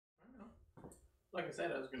Like I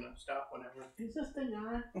said, I was going to stop whenever. Is this thing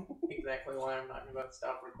on? Exactly why I'm not going to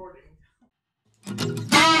stop recording.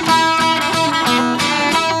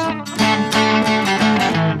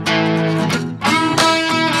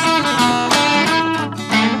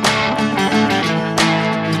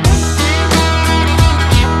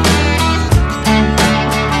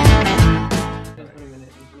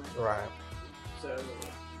 Right. So,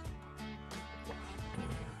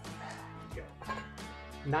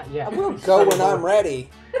 Not yet. We'll go when I'm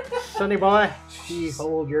ready. Sonny boy,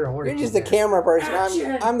 hold your horse. You're just the camera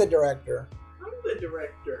person. I'm the director. I'm the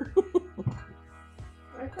director.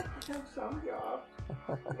 I have to have some job.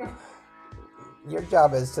 Your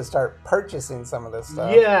job is to start purchasing some of this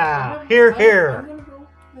stuff. Yeah, here. I'm going to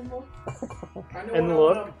go and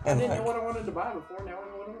look. I didn't know what I wanted to buy before. Now I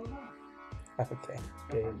know what I want to buy.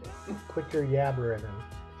 Okay. Quit your yabbering and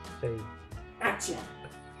say, Action.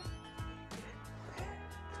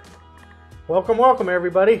 welcome,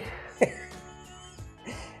 everybody.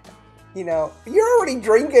 You know, you're already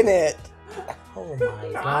drinking it. Oh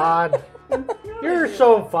my God. You're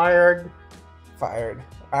so fired. Fired.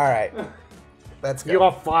 All right. Let's go.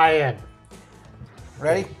 You're fired.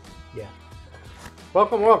 Ready? Yeah.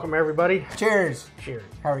 Welcome, everybody. Cheers. Cheers.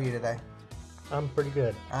 How are you today? I'm pretty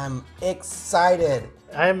good. I'm excited.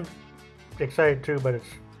 I'm excited too, but it's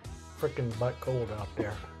freaking butt cold out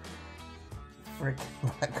there.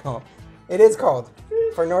 Freaking cold. It is cold.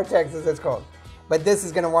 For North Texas, it's cold. But this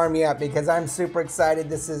is going to warm me up because I'm super excited.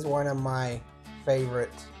 This is one of my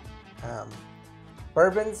favorite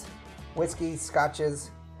bourbons, whiskey, scotches.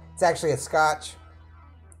 It's actually a scotch.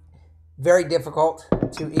 Very difficult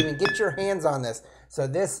to even get your hands on this. So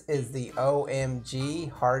this is the OMG,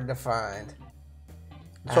 hard to find.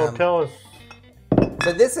 So tell us.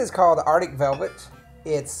 So this is called Arctic Velvet.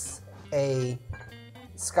 It's a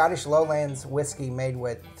Scottish lowlands whiskey made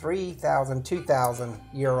with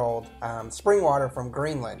 2,000-year-old spring water from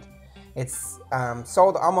Greenland. It's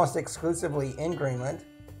sold almost exclusively in Greenland.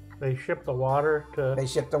 They ship the water to... They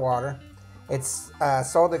ship the water. It's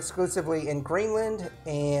sold exclusively in Greenland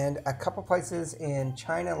and a couple places in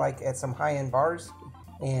China, like at some high-end bars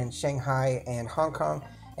in Shanghai and Hong Kong,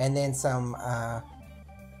 and then some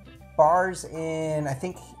bars in, I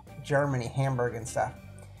think, Germany, Hamburg and stuff.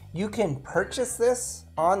 You can purchase this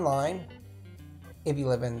online if you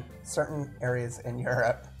live in certain areas in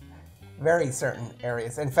Europe. Very certain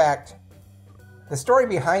areas. In fact, the story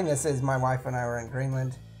behind this is my wife and I were in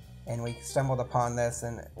Greenland and we stumbled upon this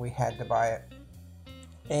and we had to buy it.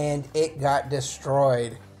 And it got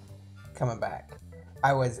destroyed coming back.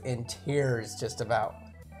 I was in tears just about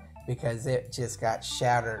because it just got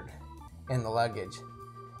shattered in the luggage.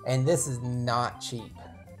 And this is not cheap.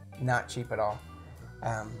 Not cheap at all.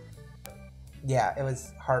 Yeah, it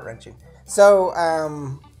was heart-wrenching. So,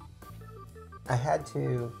 I had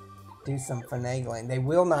to do some finagling. They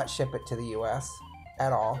will not ship it to the U.S.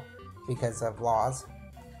 at all because of laws.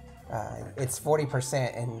 It's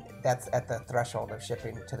 40%, and that's at the threshold of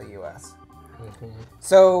shipping to the U.S. Mm-hmm.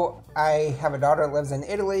 So, I have a daughter that lives in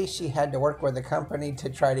Italy. She had to work with a company to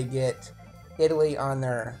try to get Italy on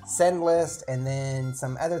their send list, and then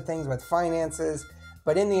some other things with finances.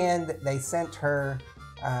 But in the end, they sent her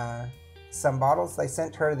some bottles. They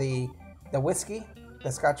sent her the whiskey,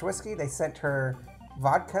 the Scotch whiskey. They sent her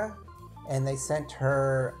vodka, and they sent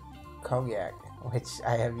her cognac, which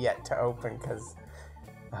I have yet to open because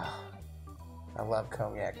I love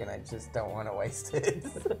cognac and I just don't want to waste it.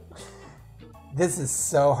 This is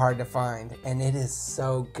so hard to find, and it is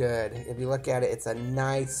so good. If you look at it, it's a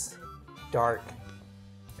nice dark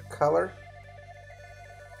color.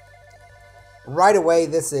 Right away,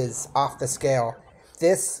 this is off the scale.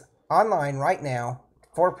 This online right now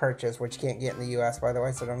for purchase, which you can't get in the US, by the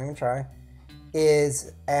way, so don't even try,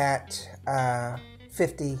 is at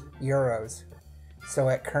 50 euros. So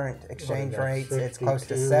at current exchange rates, 52. It's close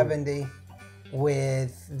to 70.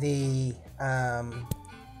 With the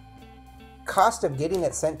cost of getting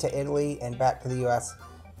it sent to Italy and back to the US,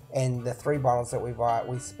 and the 3 bottles that we bought,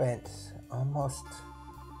 we spent almost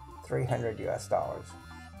 $300 US.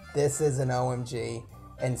 This is an OMG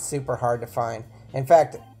and super hard to find. In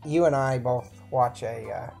fact, you and I both watch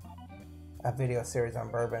a video series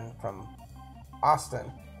on bourbon from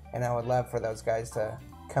Austin, and I would love for those guys to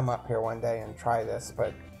come up here one day and try this,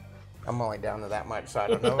 but I'm only down to that much, so I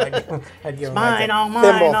don't know if I'd give them mine, all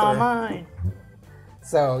mine.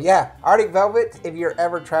 So yeah, Arctic Velvet, if you're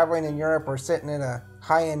ever traveling in Europe or sitting in a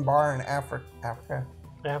high-end bar in Africa,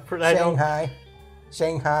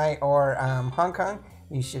 Shanghai or Hong Kong,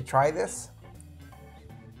 you should try this.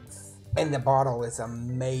 And the bottle is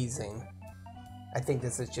amazing. I think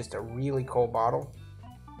this is just a really cool bottle.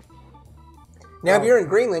 Now, if you're in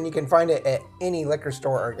Greenland, you can find it at any liquor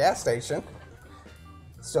store or gas station.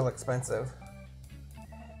 Still expensive.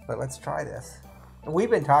 But let's try this. We've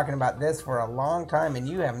been talking about this for a long time, and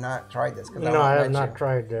you have not tried this. No, I have not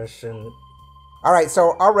tried this. And all right,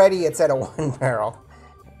 so already it's at a 1 barrel.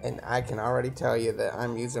 And I can already tell you that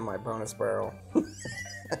I'm using my bonus barrel.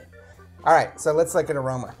 All right, so let's look at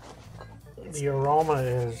aroma. The aroma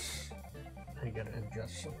is... I gotta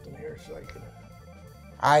adjust something here so I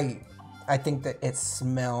can... I think that it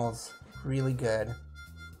smells really good.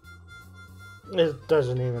 It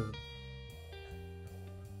doesn't even...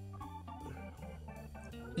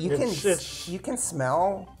 You can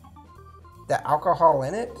smell the alcohol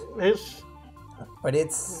in it. But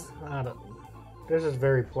it's... This is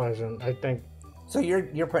very pleasant, I think. So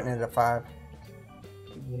you're putting it at a 5?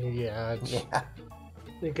 Yeah.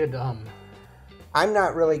 You could I'm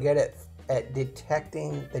not really good at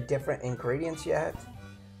detecting the different ingredients yet,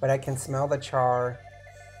 but I can smell the char.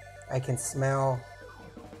 I can smell...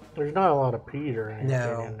 There's not a lot of peat or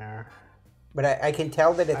anything in there. But I can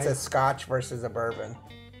tell that it's a Scotch versus a bourbon.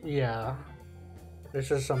 Yeah.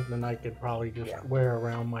 This is something I could probably just wear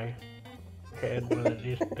around my head with it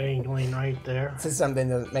just dangling right there. This is something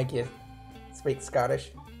to make you speak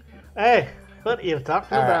Scottish. Hey, what are you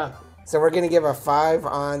talking about? Right. So we're going to give a 5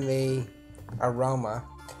 on the aroma.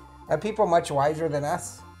 Are people much wiser than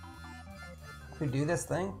us who do this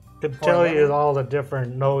thing? Could tell you all the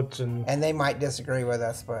different notes and they might disagree with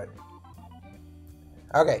us, but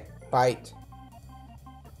okay, bite.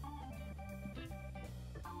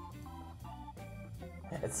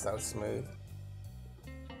 It's so smooth.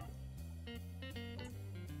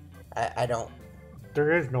 I don't.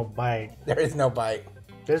 There is no bite. There is no bite.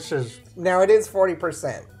 This is... Now it is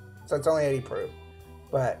 40%, so it's only 80 proof,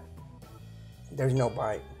 but there's no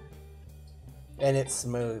bite. And it's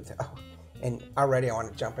smooth. Oh, and already I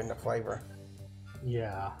want to jump into flavor.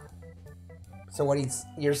 Yeah. So what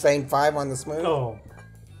you're saying 5 on the smooth? Oh.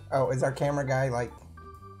 Oh, is our camera guy like...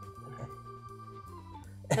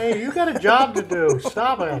 Hey, you got a job to do.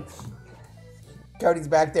 Stop it. Cody's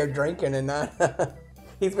back there drinking and not...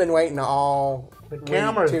 He's been waiting all the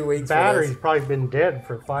camera's 2 weeks battery's probably been dead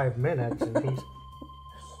for 5 minutes. And he's...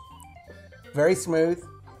 Very smooth.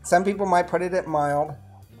 Some people might put it at mild.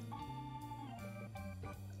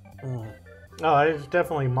 Oh, it's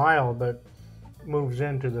definitely mild, but moves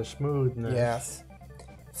into the smoothness. Yes.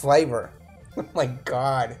 Flavor. Oh my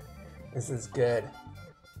God. This is good.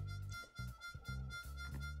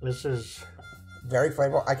 This is... Very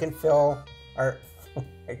flavorful. I can feel, or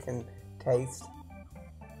I can taste.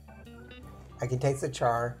 I can taste the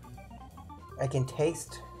char. I can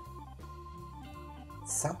taste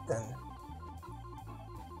something.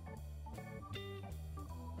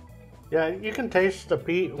 Yeah, you can taste the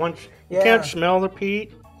peat. Once you can't smell the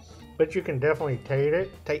peat, but you can definitely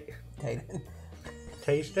taste it.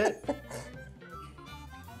 Taste it.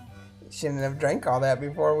 Shouldn't have drank all that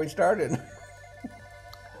before we started.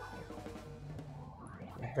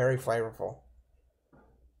 Very flavorful.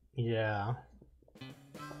 Yeah.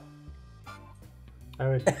 I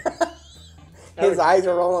would. His eyes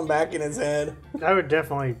are rolling back in his head. I would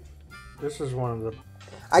definitely. This is one of the.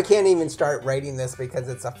 I can't even start rating this because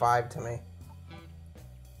it's a 5 to me.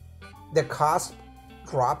 The cost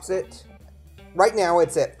drops it. Right now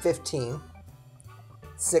it's at 15,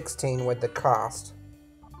 16 with the cost,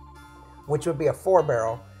 which would be a 4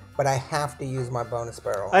 barrel, but I have to use my bonus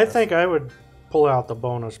barrel. I think I would pull out the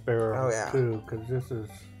bonus barrel too, because this is...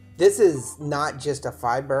 This is not just a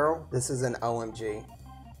 5 barrel. This is an OMG.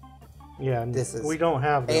 Yeah, this is we don't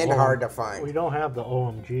have the hard to find. We don't have the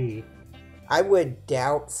OMG. I would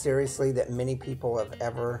doubt seriously that many people have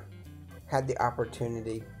ever had the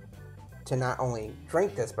opportunity to not only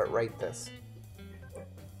drink this but rate this,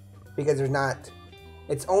 because there's not.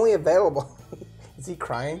 It's only available. Is he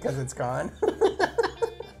crying because it's gone?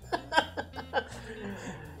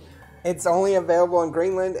 It's only available in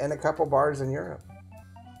Greenland and a couple bars in Europe.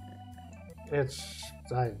 It's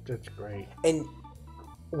great. And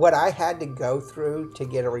what I had to go through to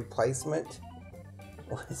get a replacement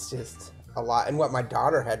was just a lot. And what my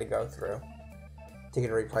daughter had to go through to get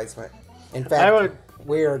a replacement. In fact,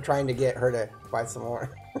 we are trying to get her to buy some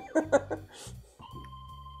more.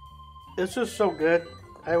 This is so good.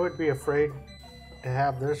 I would be afraid to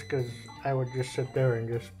have this because I would just sit there and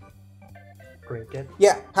just drink it.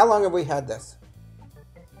 Yeah. How long have we had this?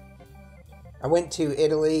 I went to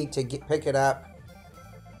Italy to pick it up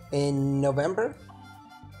in November.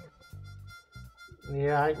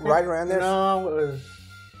 Yeah, I think, right around there. No, it was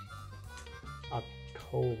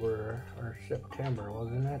October or September,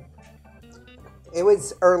 wasn't it? It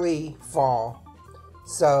was early fall,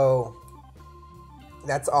 so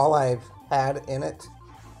That's all I've had in it,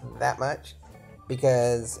 that much,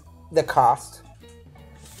 because the cost,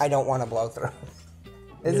 I don't want to blow through.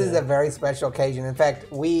 This is a very special occasion. In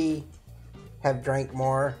fact, we have drank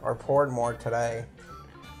more or poured more today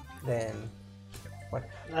than what?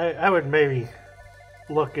 I would maybe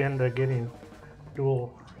look into getting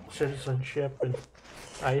dual citizenship and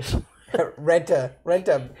ice. rent a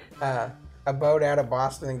boat out of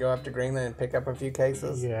Boston and go up to Greenland and pick up a few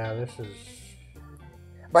cases. Yeah, this is.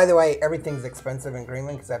 By the way, everything's expensive in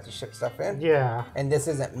Greenland because they have to ship stuff in. Yeah. And this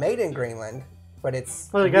isn't made in Greenland, but it's.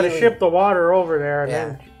 Well, they got to ship the water over there. And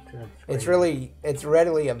then it's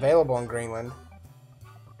readily available in Greenland.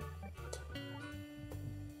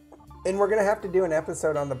 And we're gonna have to do an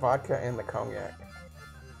episode on the vodka and the cognac.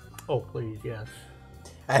 Oh, please, yes.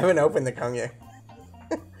 I haven't opened the cognac.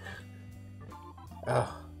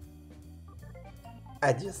 Oh.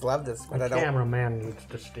 I just love this, but the I don't. Cameraman needs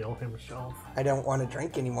to still himself. I don't want to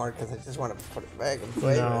drink anymore because I just want to put it back and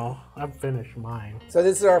flavor. No, I've finished mine. So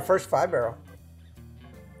this is our first 5-barrel.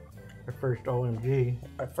 Our first OMG.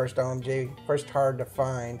 Our first OMG. First hard to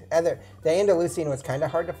find. The Andalusian was kind of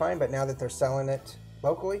hard to find, but now that they're selling it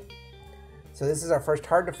locally. So this is our first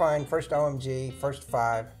hard to find, first OMG, first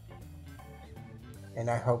 5. And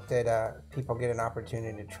I hope that people get an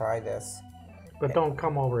opportunity to try this. But don't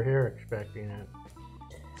come over here expecting it.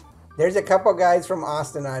 There's a couple guys from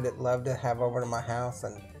Austin I'd love to have over to my house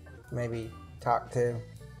and maybe talk to,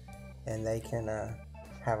 and they can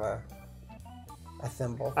have a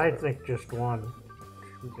thimble. I think just one.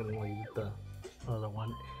 We can leave the other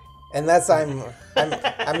one. Unless I'm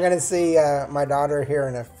gonna see my daughter here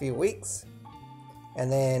in a few weeks, and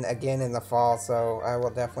then again in the fall. So I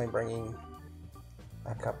will definitely bring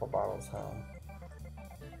a couple bottles home.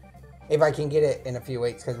 If I can get it in a few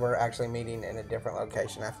weeks, because we're actually meeting in a different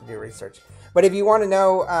location. I have to do research. But if you want to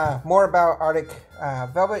know more about Arctic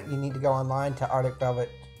Velvet, you need to go online to Arctic Velvet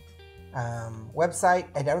website.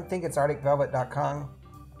 I don't think it's arcticvelvet.com.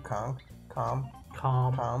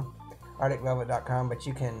 arcticvelvet.com, but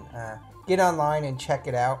you can get online and check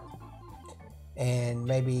it out and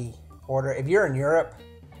maybe order. If you're in Europe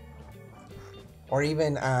or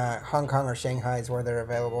even Hong Kong or Shanghai is where they're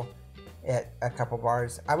available at a couple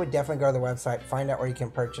bars, I would definitely go to the website, find out where you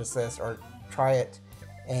can purchase this or try it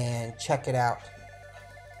and check it out.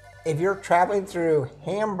 If you're traveling through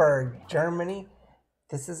Hamburg, Germany,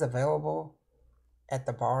 this is available at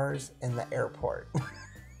the bars in the airport.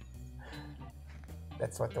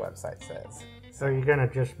 That's what the website says. So you're gonna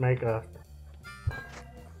just make a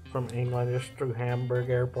from England just through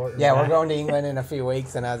Hamburg Airport? Yeah, we're going to England in a few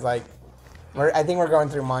weeks, and I was like, I think we're going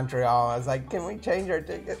through Montreal. I was like, can we change our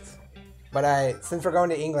tickets? But since we're going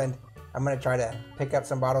to England, I'm gonna try to pick up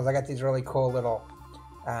some bottles. I got these really cool little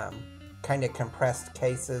kind of compressed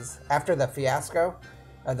cases. After the fiasco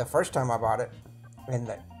of the first time I bought it, and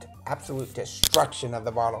the absolute destruction of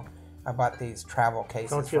the bottle, I bought these travel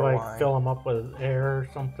cases. Don't you for like wine. fill them up with air or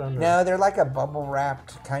something? No, they're like a bubble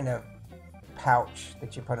wrapped kind of pouch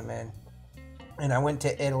that you put them in. And I went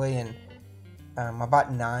to Italy and I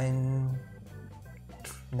bought nine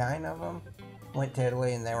of them. Went to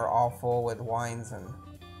Italy and they were all full with wines and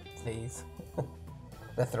these.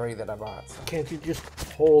 The 3 that I bought. So. Can't you just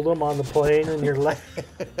hold them on the plane in your leg?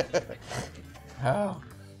 Oh.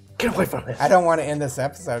 Get away from this. I don't want to end this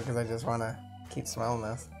episode because I just want to keep smelling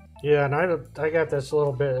this. Yeah, and I got this a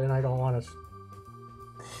little bit and I don't want to...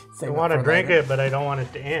 I want to drink it, but I don't want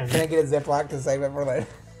it to end. Can I get a Ziploc to save it for later?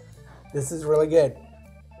 This is really good.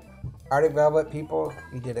 Arctic Velvet people,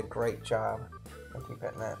 you did a great job. I'll keep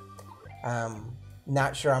hitting that.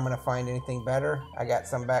 Not sure I'm going to find anything better. I got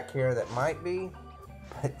some back here that might be,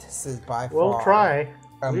 but this is by far We'll try.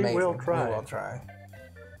 amazing. We will try. We will try.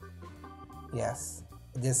 Yes.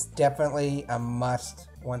 This definitely a must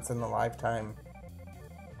once in a lifetime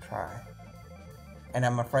try. And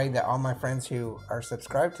I'm afraid that all my friends who are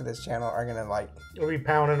subscribed to this channel are going to like... We'll be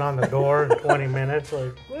pounding on the door in 20 minutes.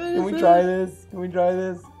 Like, Can we try this? Can we try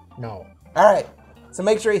this? No. All right. So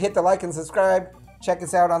make sure you hit the like and subscribe. Check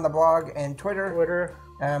us out on the blog and Twitter.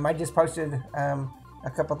 I just posted a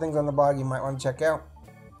couple things on the blog you might want to check out.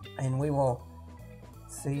 And we will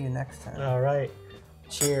see you next time. All right.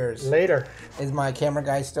 Cheers. Later. Is my camera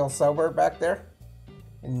guy still sober back there?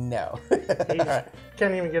 No. He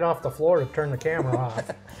can't even get off the floor to turn the camera off.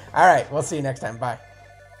 All right. We'll see you next time. Bye.